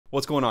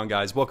What's going on,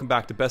 guys? Welcome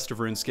back to Best of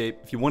Runescape.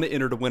 If you want to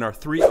enter to win our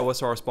 3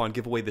 OSRS spawn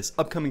giveaway this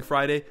upcoming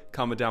Friday,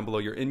 comment down below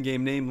your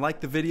in-game name,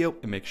 like the video,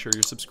 and make sure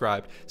you're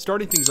subscribed.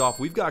 Starting things off,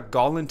 we've got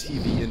Goblin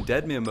TV in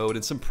Deadman mode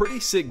and some pretty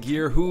sick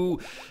gear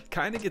who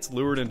kind of gets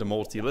lured into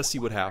multi. Let's see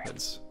what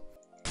happens.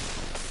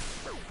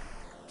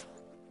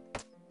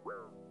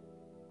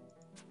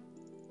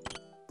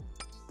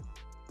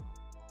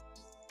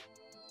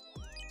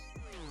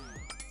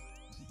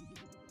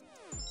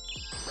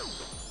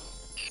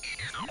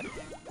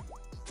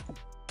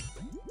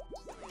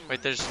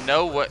 Wait, there's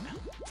no what?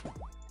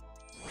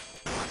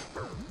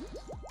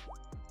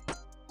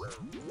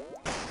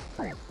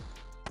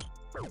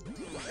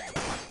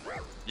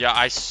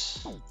 Yeah,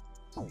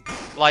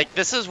 like,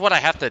 this is what I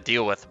have to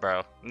deal with,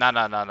 bro. Nah.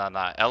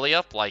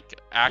 Eliup, like,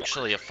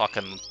 actually a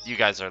fucking, you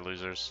guys are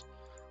losers.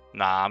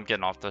 Nah, I'm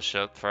getting off this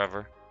shit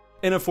forever.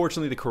 And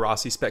unfortunately, the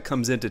Karasi spec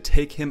comes in to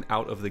take him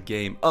out of the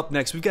game. Up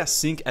next, we've got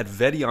Sync at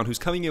Vedion, who's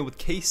coming in with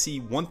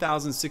KC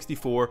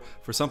 1064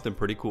 for something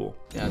pretty cool.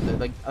 Yeah,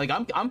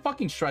 I'm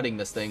fucking shredding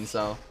this thing,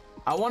 so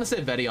I want to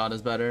say Vedion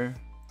is better.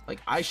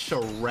 Like, I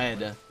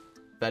shred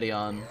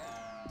Vedion.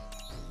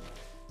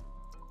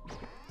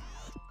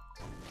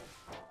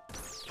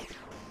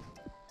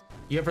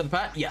 You here for the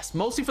pet? Yes,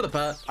 mostly for the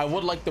pet. I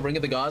would like the Ring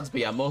of the Gods, but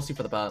yeah, mostly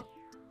for the pet.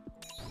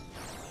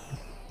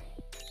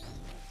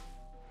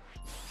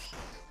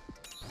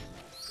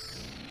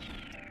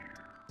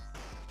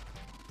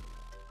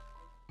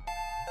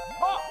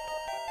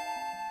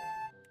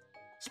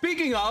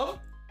 Speaking of,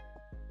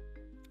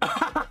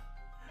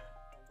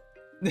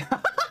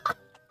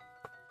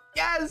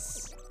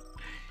 yes.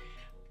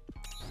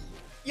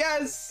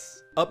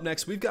 Up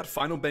next, we've got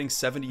Final Bang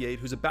 78,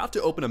 who's about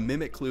to open a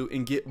Mimic Clue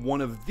and get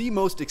one of the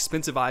most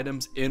expensive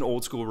items in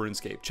old school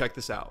RuneScape. Check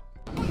this out.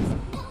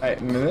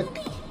 Alright, Mimic.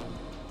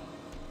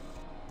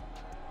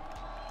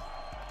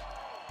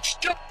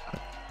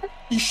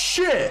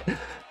 Shit!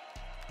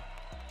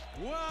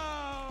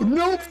 Wow!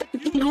 No Thank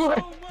fucking you way!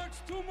 so much,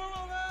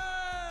 Tomorrowland!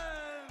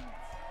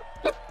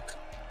 Thank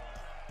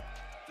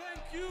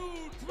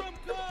you, Trump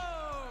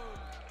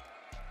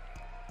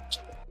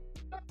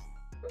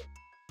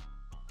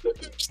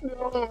There's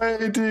no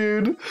way,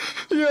 dude.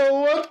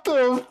 Yo, what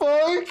the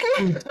fuck?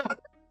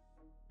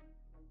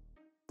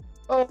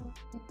 Oh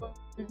my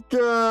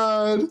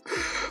god.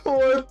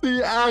 What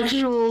the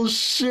actual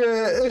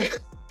shit?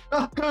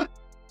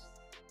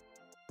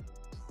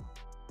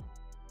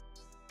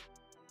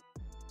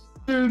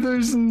 Dude,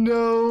 there's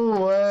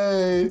no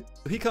way.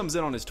 He comes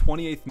in on his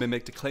 28th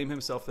Mimic to claim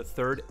himself the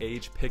 3rd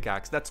Age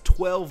Pickaxe. That's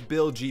 12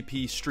 bill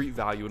GP street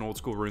value in old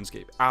school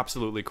RuneScape.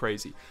 Absolutely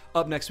crazy.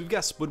 Up next, we've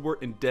got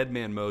Squidward in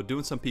Deadman mode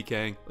doing some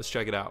PKing. Let's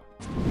check it out.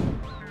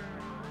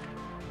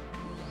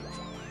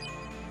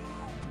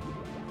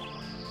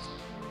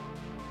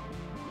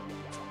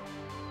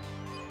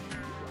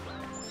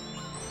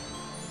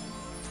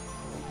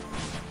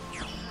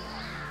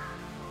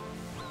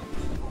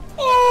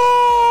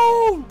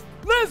 Oh!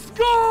 Let's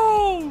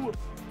go!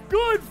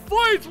 Good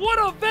fight! What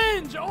a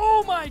venge!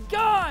 Oh my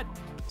god!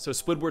 So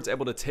Squidward's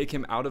able to take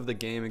him out of the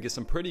game and get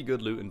some pretty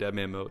good loot in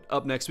Deadman mode.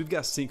 Up next, we've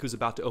got Sync, who's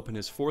about to open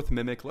his 4th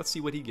Mimic. Let's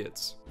see what he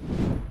gets.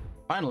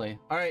 Finally.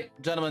 All right,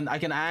 gentlemen, I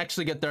can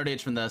actually get 3rd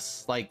Age from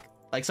this.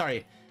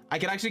 Sorry, I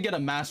can actually get a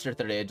Master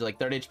 3rd Age, like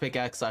 3rd Age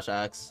Pickaxe /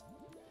 Axe.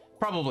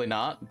 Probably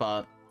not,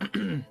 but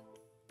this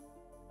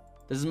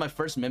is my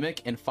first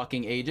Mimic in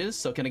fucking ages.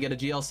 So can I get a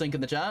GL Sync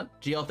in the chat?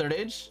 GL 3rd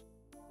Age?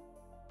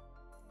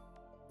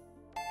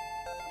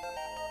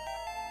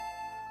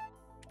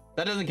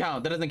 That doesn't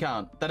count. That doesn't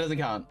count. That doesn't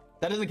count.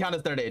 That doesn't count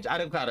as 3rd Age. I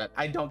don't count it.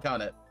 I don't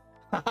count it.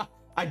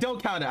 I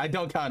don't count it. I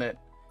don't count it.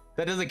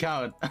 That doesn't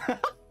count.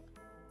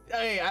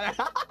 Hey,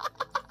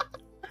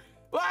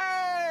 wait,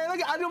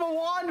 look, I do a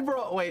wand,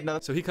 bro. Wait, no.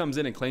 So he comes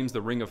in and claims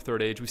the Ring of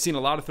 3rd Age. We've seen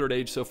a lot of 3rd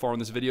Age so far in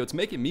this video. It's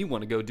making me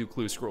want to go do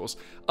clue scrolls.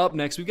 Up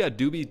next, we've got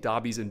Doobie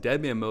Dobbies in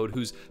Deadman mode,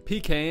 who's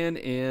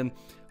PKing, and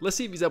let's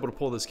see if he's able to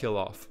pull this kill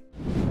off.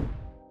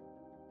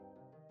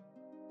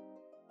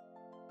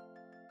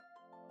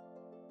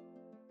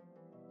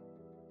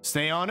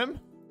 Stay on him.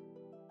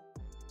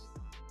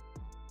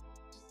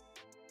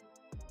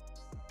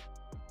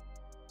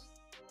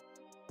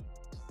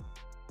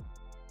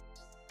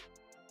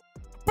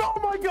 Oh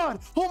my god!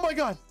 Oh my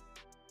god!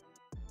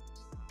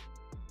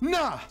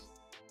 Nah!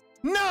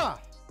 Nah!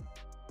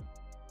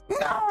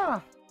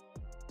 Nah!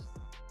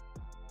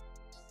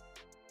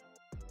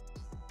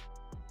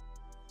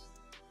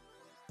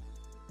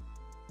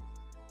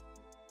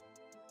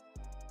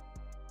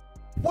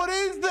 What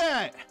is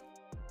that?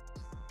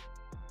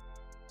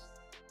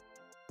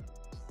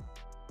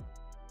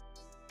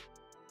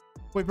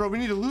 Wait, bro, we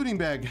need a looting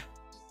bag.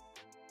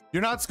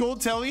 You're not Scold,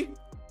 Telly?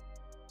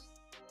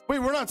 Wait,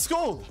 we're not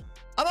Scold.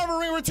 I don't have a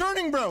ring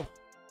returning, bro.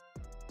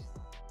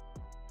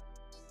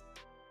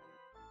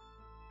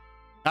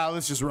 Ah,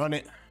 let's just run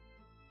it.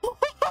 What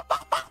the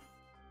fuck?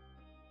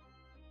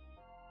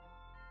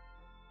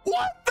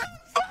 What the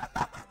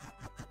fuck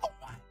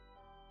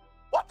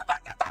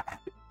is that?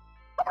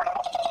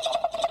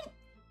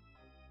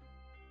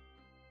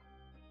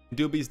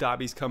 Doobies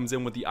Dobbies comes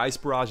in with the Ice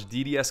Barrage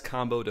DDS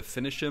combo to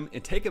finish him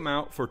and take him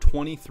out for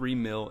 23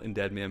 mil in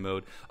Deadman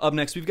mode. Up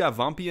next, we've got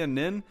Vampia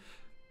Nin,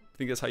 I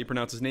think that's how you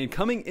pronounce his name,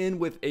 coming in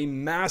with a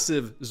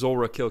massive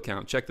Zulrah kill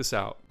count. Check this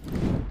out.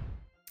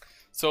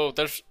 So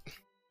there's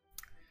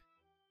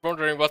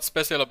wondering what's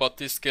special about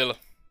this skill.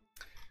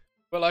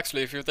 Well,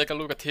 actually, if you take a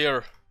look at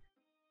here,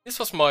 this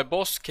was my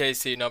boss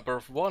KC number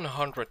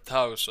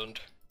 100,000.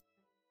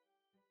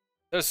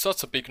 That's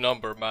such a big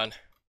number, man.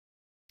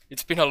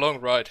 It's been a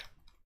long ride.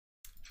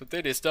 But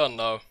it is done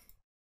now.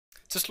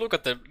 Just look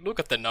at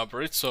the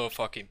number. It's so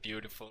fucking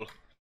beautiful.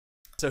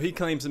 So he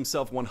claims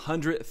himself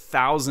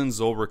 100,000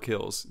 Zulrah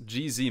kills.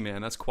 GZ,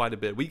 man, that's quite a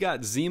bit. We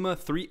got Zima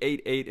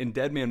 388 in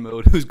Deadman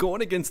mode, who's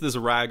going against this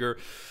Ragger.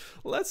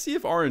 Let's see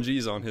if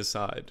RNG's on his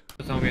side.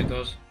 Tell me it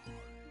does.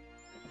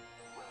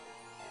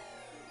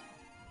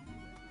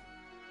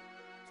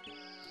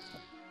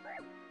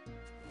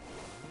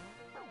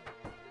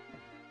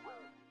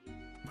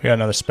 We got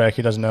another spec.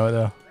 He doesn't know it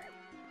though.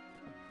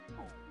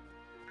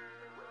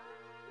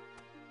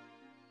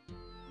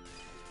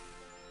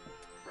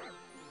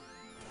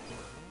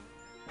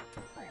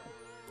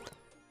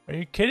 Are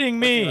you kidding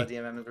me?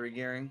 DMM is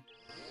regearing.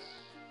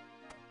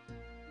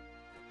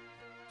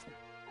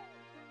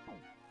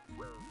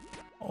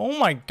 Oh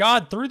my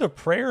god, through the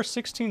prayer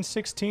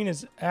 1616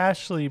 is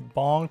actually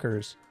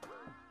bonkers.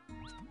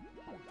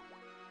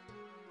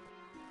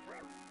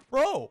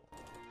 Bro!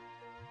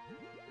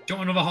 Do you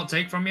want another hot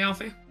take from me,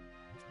 Alfie?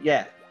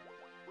 Yeah.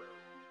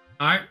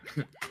 Alright.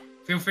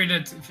 feel free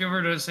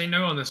to say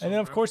no on this And one, then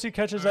of bro. course he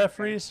catches that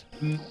freeze.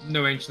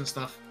 No ancient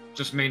stuff.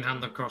 Just main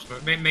hand the crossbow.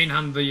 Main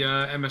hand the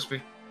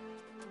MSB.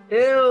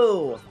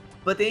 Ew!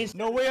 But they ain't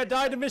No way I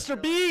died to Mr.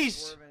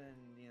 Beast!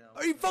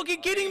 Are you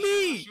fucking kidding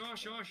me? Sure.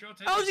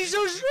 How is he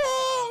so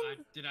strong?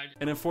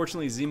 And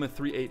unfortunately, Zima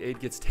 388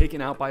 gets taken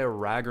out by a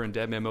Ragger in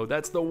Deadman mode.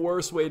 That's the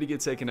worst way to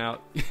get taken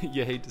out.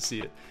 You hate to see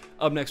it.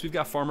 Up next, we've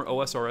got Farmer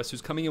OSRS,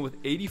 who's coming in with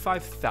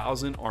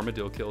 85,000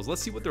 Armadillo kills.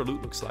 Let's see what their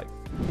loot looks like.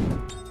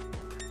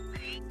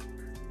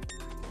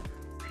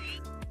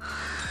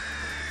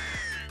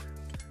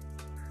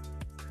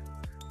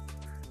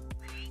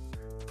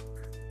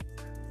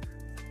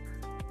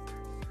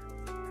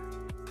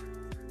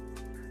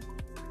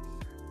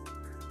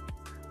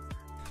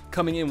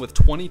 Coming in with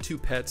 22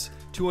 pets,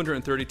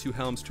 232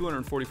 helms,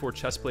 244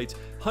 chest plates,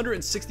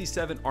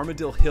 167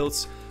 armadillo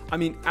hilts. I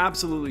mean,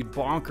 absolutely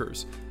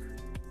bonkers.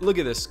 Look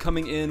at this,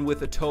 coming in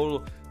with a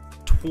total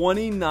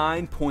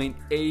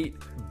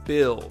 29.8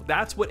 bill.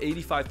 That's what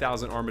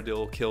 85,000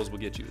 armadillo kills will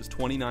get you, is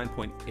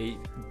 29.8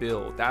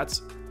 bill.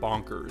 That's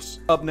bonkers.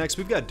 Up next,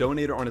 we've got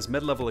Donator on his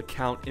med level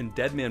account in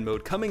Deadman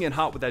mode, coming in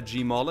hot with that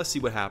G-Maul. Let's see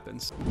what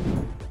happens.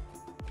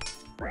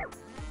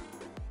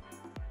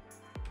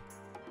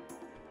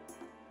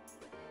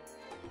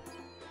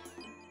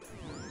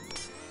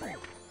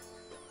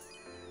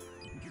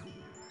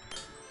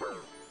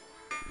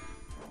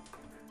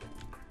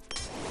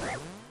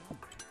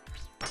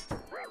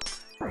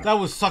 That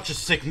was such a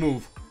sick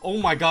move. Oh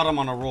my god, I'm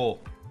on a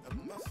roll.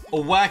 A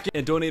whack.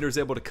 And Donator is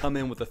able to come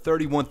in with a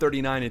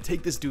 3139 and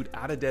take this dude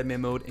out of Deadman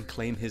mode and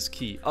claim his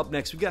key. Up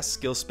next, we've got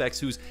Skill Specs,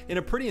 who's in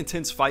a pretty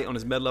intense fight on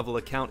his med level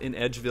account in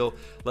Edgeville.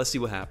 Let's see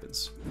what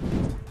happens.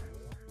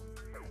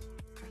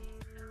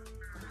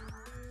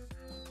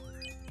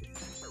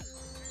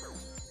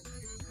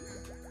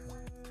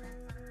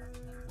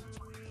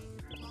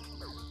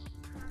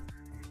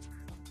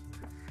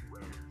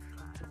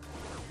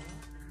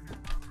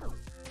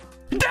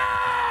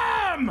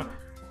 Damn!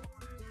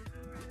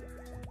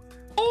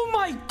 Oh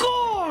my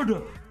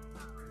god!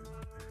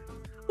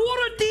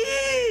 What a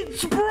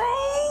deeds,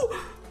 bro!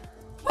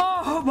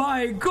 Oh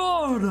my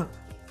god!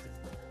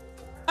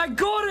 I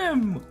got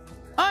him!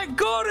 I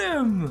got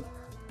him!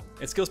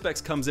 And Skill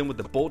Specs comes in with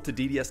the bolt to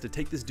DDS to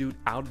take this dude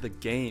out of the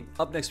game.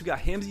 Up next, we got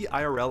Hamzy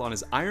IRL on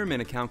his Iron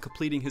Man account,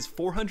 completing his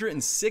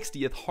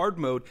 460th hard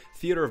mode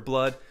Theater of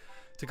Blood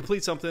to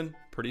complete something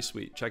pretty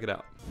sweet. Check it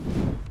out.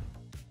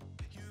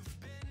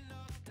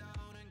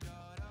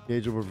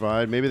 Cage will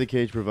provide. Maybe the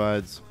cage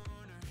provides.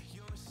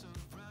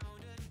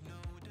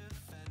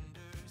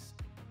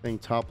 I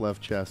think top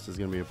left chest is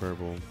going to be a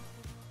purple.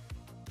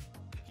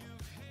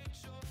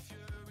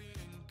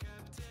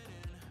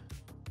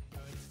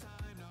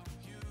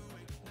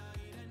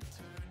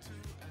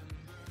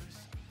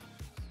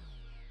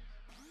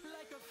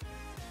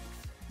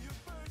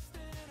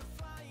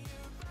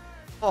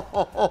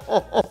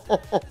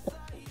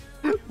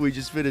 We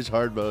just finished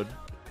hard mode.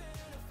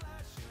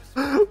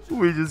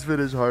 We just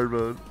finished hard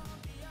mode.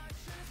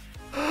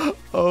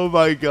 Oh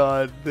my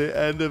god, the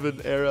end of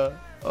an era.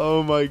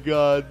 Oh my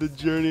god, the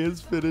journey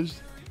is finished.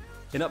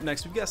 And up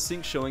next, we've got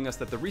Sync showing us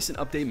that the recent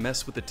update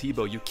messed with the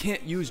T-bow. You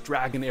can't use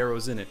dragon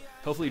arrows in it.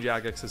 Hopefully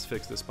Jagex has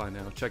fixed this by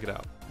now. Check it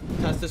out.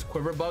 Test this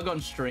quiver bug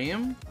on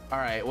stream. All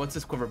right, what's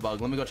this quiver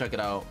bug? Let me go check it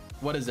out.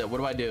 What is it? What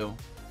do I do?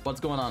 What's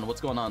going on?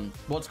 What's going on?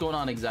 What's going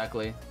on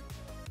exactly?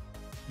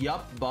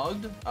 Yup,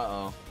 bugged. Uh-oh.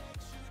 All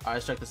right,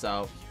 let's check this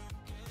out.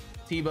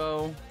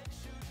 T-bow.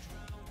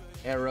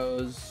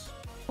 Arrows.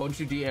 1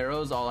 2D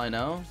arrows, all I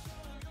know.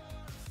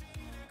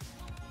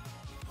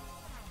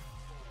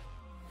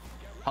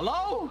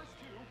 Hello?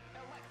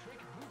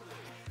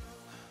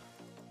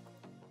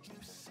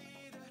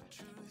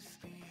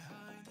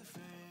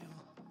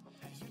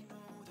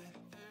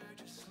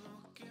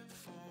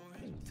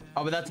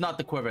 Oh, but that's not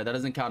the quiver. That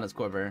doesn't count as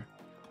quiver.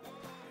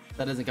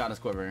 That doesn't count as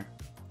quiver.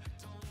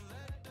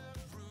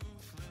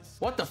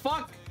 What the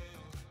fuck?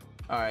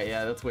 Alright,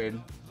 yeah, that's weird.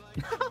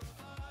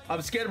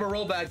 I'm scared of a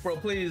rollback, bro,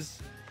 please.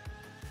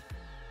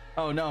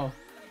 Oh, no.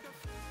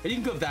 You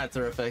can go with that,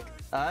 terrific.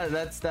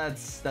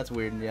 That's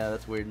weird. Yeah,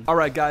 that's weird. All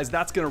right, guys,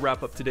 that's going to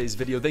wrap up today's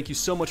video. Thank you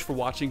so much for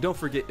watching. Don't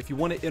forget, if you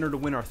want to enter to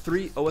win our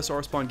 3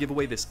 OSR Spawn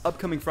giveaway this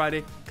upcoming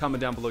Friday,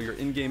 comment down below your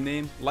in-game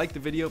name, like the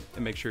video,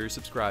 and make sure you're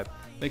subscribed.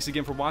 Thanks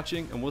again for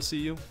watching, and we'll see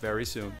you very soon.